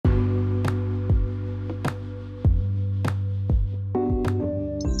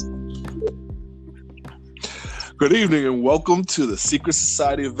Good evening and welcome to the Secret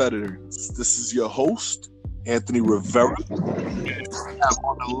Society of Veterans. This is your host, Anthony Rivera. We have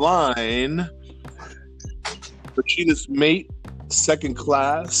on the line Rashidah's mate, second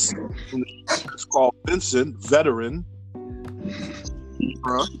class, it's called Vincent, veteran,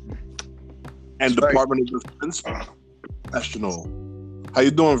 and Department of Defense professional. How you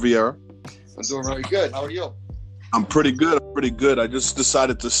doing, Vieira? I'm doing really good. How are you? I'm pretty good. I just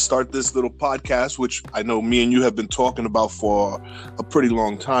decided to start this little podcast, which I know me and you have been talking about for a pretty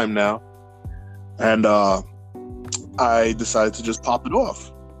long time now. And I decided to just pop it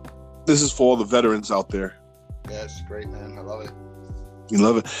off. This is for all the veterans out there. Yeah, it's great, man. I love it. You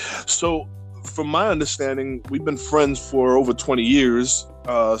love it. So, from my understanding, we've been friends for over 20 years,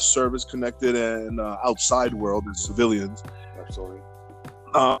 service connected and outside world as civilians. Absolutely.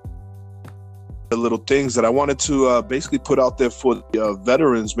 The little things that I wanted to basically put out there for the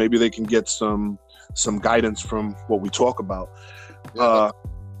veterans. Maybe they can get some guidance from what we talk about. Yeah.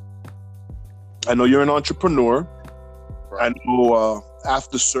 I know you're an entrepreneur. Right. I know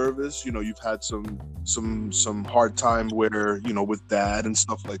after service, you've had some hard time where, with dad and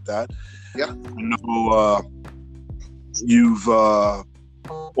stuff like that. Yeah. I know you've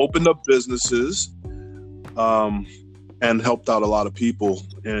opened up businesses and helped out a lot of people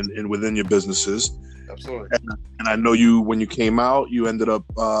in within your businesses. Absolutely. And I know when you came out, you ended up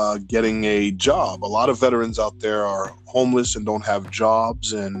getting a job. A lot of veterans out there are homeless and don't have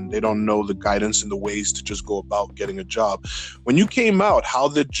jobs, and they don't know the guidance and the ways to just go about getting a job. When you came out, how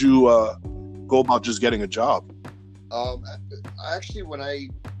did you go about just getting a job? Actually, when I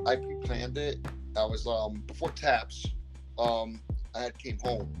pre-planned it, I was before TAPS. I came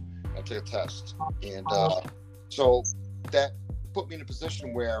home. I took a test, and so that put me in a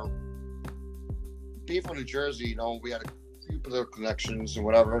position where, being from New Jersey, we had a few political connections and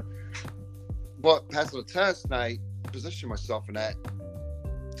whatever. But passing the test, and I positioned myself in that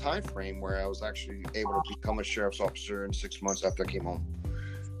time frame where I was actually able to become a sheriff's officer in 6 months after I came home.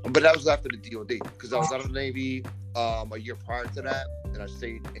 But that was after the DOD, because I was out of the Navy a year prior to that, and I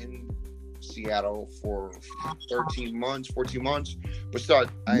stayed in Seattle for 14 months. But still,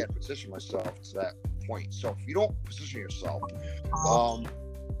 I had positioned myself to that point. So if you don't position yourself,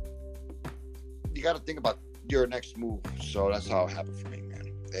 you got to think about your next move. So that's how it happened for me,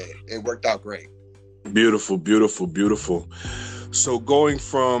 man. It worked out great. Beautiful. So going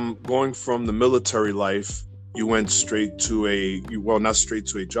from the military life, you went straight to not straight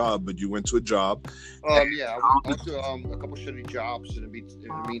to a job, but you went to a job. Yeah, I went to a couple shitty jobs in the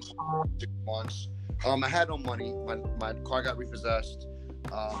meantime, 6 months. I had no money. My car got repossessed.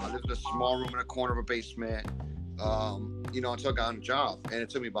 I lived in a small room in a corner of a basement. Until I got a job, and it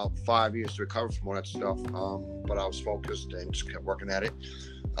took me about 5 years to recover from all that stuff. But I was focused and just kept working at it.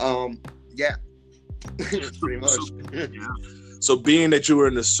 Yeah, pretty much. So, being that you were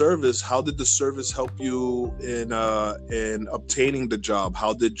in the service, how did the service help you in obtaining the job?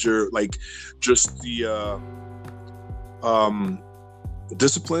 How did your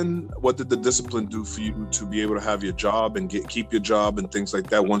discipline? What did the discipline do for you to be able to have your job and keep your job and things like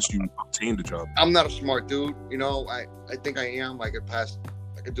that once you obtained the job? I'm not a smart dude, I think I am. I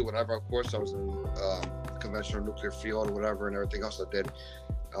could do whatever. Of course, I was in conventional nuclear field or whatever, and everything else I did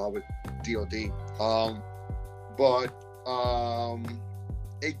with DOD. But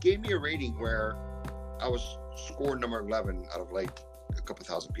it gave me a rating where I was scored number 11 out of like a couple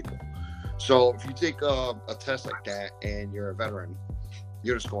thousand people. So if you take a test like that and you're a veteran,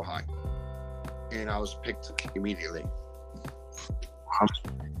 you're gonna score high. And I was picked immediately.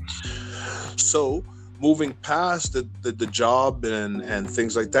 So moving past the job and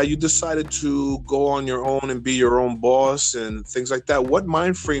things like that, you decided to go on your own and be your own boss and things like that. What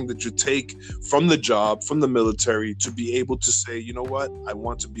mind frame did you take from the job, from the military, to be able to say, you know what, I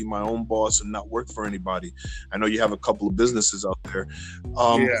want to be my own boss and not work for anybody? I know you have a couple of businesses out there.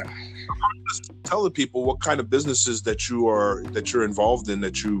 Tell the people what kind of businesses that you're involved in,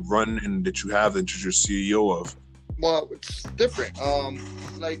 that you run and that you have, that you're CEO of. Well, it's different.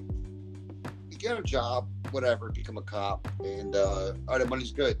 Like, you get a job, whatever, become a cop, and the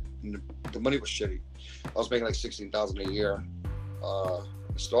money's good. And the money was shitty. I was making like $16,000 a year. I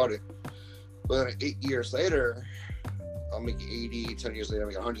started, but then 8 years later, I'm making 80. 10 years later, I'm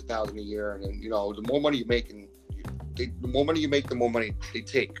making $100,000 a year, and then the more money you make, the more money you make, the more money they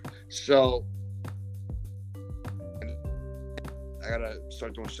take. So I gotta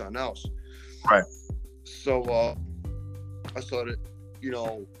start doing something else. Right. So I started,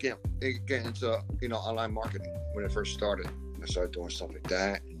 getting into online marketing when it first started. I started doing stuff like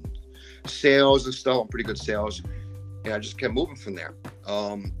that, and sales and stuff. I'm pretty good at sales, and I just kept moving from there.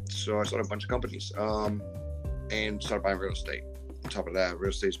 So I started a bunch of companies, and start buying real estate. On top of that,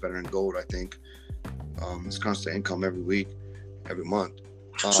 real estate's better than gold, I think. It's constant income every week, every month.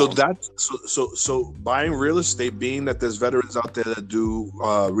 So buying real estate, being that there's veterans out there that do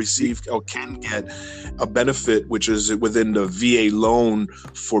receive or can get a benefit, which is within the VA loan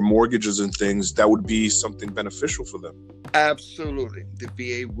for mortgages and things, that would be something beneficial for them. Absolutely. The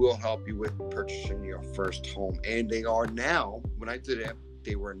VA will help you with purchasing your first home. And they are now, when I did it,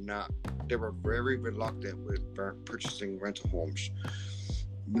 they were very reluctant with purchasing rental homes.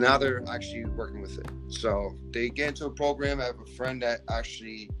 Now they're actually working with it. So they get into a program. I have a friend that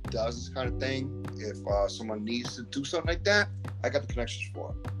actually does this kind of thing. If someone needs to do something like that, I got the connections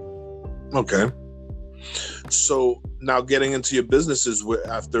for it. Okay. So now getting into your businesses,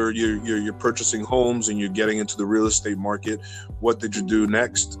 after you're purchasing homes and you're getting into the real estate market, what did you do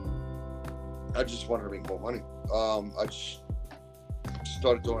next? I just wanted to make more money. I just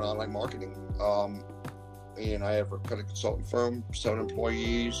started doing online marketing. And I have a credit consulting firm, 7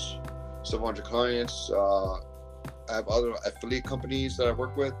 employees, 700 clients. I have other affiliate companies that I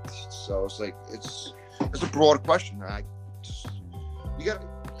work with. So it's like, it's a broad question. You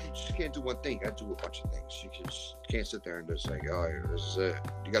just can't do one thing. You got to do a bunch of things. You just can't sit there and just like, oh, this is it.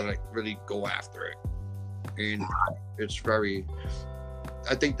 You got to like really go after it. And it's very,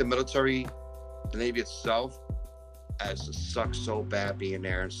 I think the military, the Navy itself, has to suck so bad being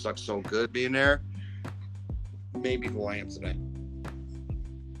there and suck so good being there. Maybe who I am today.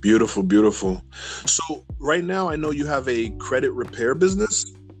 Beautiful, beautiful. So right now, I know you have a credit repair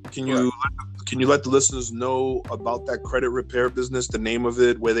business. Can you let the listeners know about that credit repair business, the name of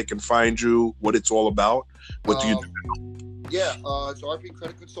it, where they can find you, what it's all about? What do you do? Yeah, it's RP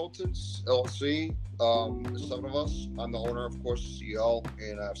Credit Consultants, LLC. There's 7 of us. I'm the owner, of course, CEO,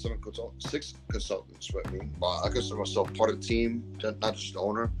 and I have 6 consultants with me. I consider myself part of the team, not just the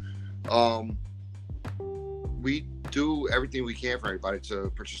owner. We do everything we can for everybody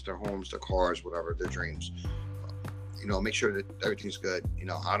to purchase their homes, their cars, whatever, their dreams. Make sure that everything's good.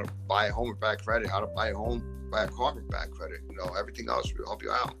 How to buy a home with bad credit, how to buy a car with bad credit. Everything else will help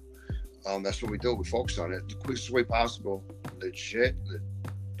you out. That's what we do. We focus on it the quickest way possible, legit,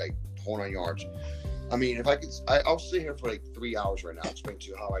 like whole 9 yards. I mean, I'll sit here for like 3 hours right now, explain to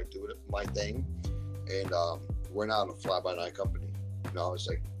you how I do it, my thing. And we're not a fly-by-night company. It's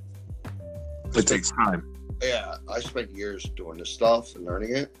like it takes time. Yeah, I spent years doing this stuff and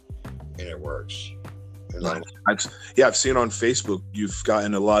learning it, and it works. I've seen on Facebook you've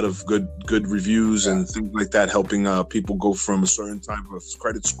gotten a lot of good reviews and things like that, helping people go from a certain type of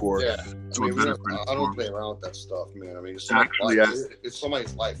credit score to a better credit score. I don't play around with that stuff, man. I mean, it's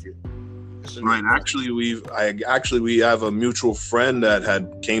somebody's life. Right. Actually, we have a mutual friend that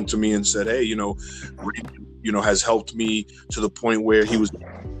had came to me and said, "Hey, Raymond, has helped me to the point where he was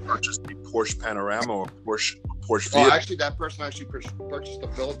purchased a Porsche Panorama or Porsche vehicle." Oh, actually, that person purchased a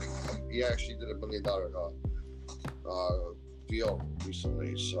building. He actually did $1 million deal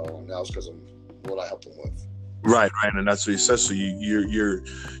recently. So that was because of what I helped him with. Right, and that's what he says. So your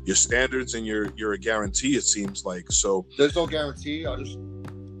standards and you're a guarantee. It seems like so. There's no guarantee. I just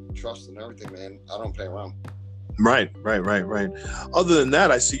trust in everything, man. I don't play around. Right. Other than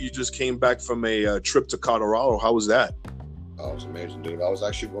that, I see you just came back from a trip to Colorado. How was that? Oh, it was amazing, dude. I was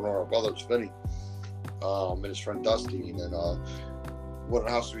actually going to our brother's Vinny, and his friend Dusty, and then one of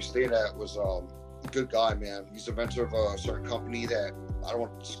the houses we stayed at was a good guy, man. He's a inventor of a certain company that I don't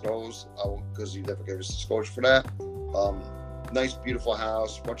want to disclose, because he never gave us disclosure for that. Nice, beautiful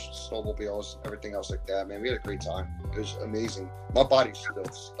house, bunch of snowmobiles, everything else like that, man. We had a great time. It was amazing. My body's still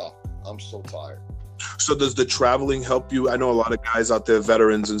stuck. I'm so tired. So does the traveling help you? I know a lot of guys out there,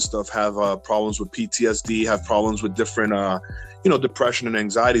 veterans and stuff, have problems with PTSD, have problems with different, depression and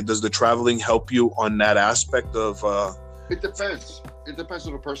anxiety. Does the traveling help you on that aspect of? It depends. It depends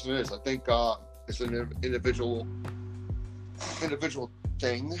who the person is. I think it's an individual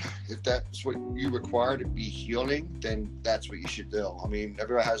thing. If that's what you require to be healing, then that's what you should do. I mean,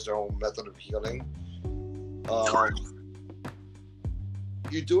 everyone has their own method of healing.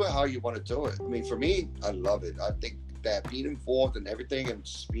 You do it how you want to do it. I mean, for me, I love it. I think that being involved in everything and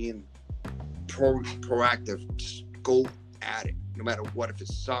just being proactive, just go at it. No matter what, if it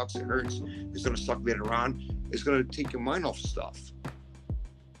sucks, it hurts, it's going to suck later on. It's going to take your mind off stuff.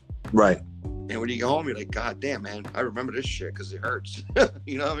 Right. And when you go home, you're like, God damn, man, I remember this shit because it hurts.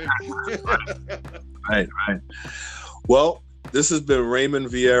 You know what I Right. mean? Well, this has been Raymond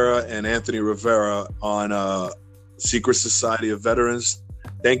Vieira and Anthony Rivera on Secret Society of Veterans.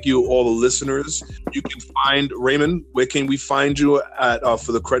 Thank you, all the listeners. You can find Raymond. Where can we find you at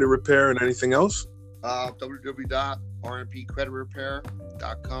for the credit repair and anything else?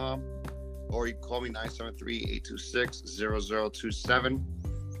 www.rmpcreditrepair.com. or you can call me 973-826-0027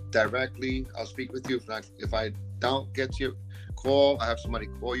 directly. I'll speak with you. If I don't get to your call, I have somebody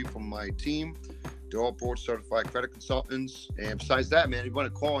call you from my team. They're all board certified credit consultants. And besides that, man, you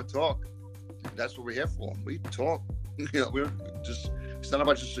want to call and talk, that's what we're here for. We talk. It's not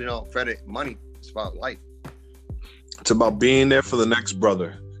about just, credit, money. It's about life. It's about being there for the next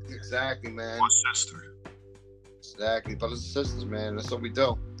brother. Exactly, man. Or sister. Exactly. Brothers and sisters, man. That's what we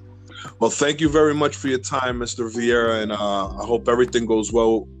do. Well, thank you very much for your time, Mr. Vieira, and I hope everything goes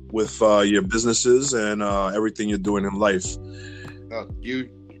well with your businesses and everything you're doing in life.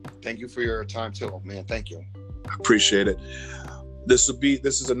 Thank you for your time too, man. Thank you. I appreciate it. This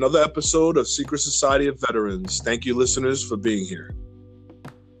is another episode of Secret Society of Veterans. Thank you, listeners, for being here.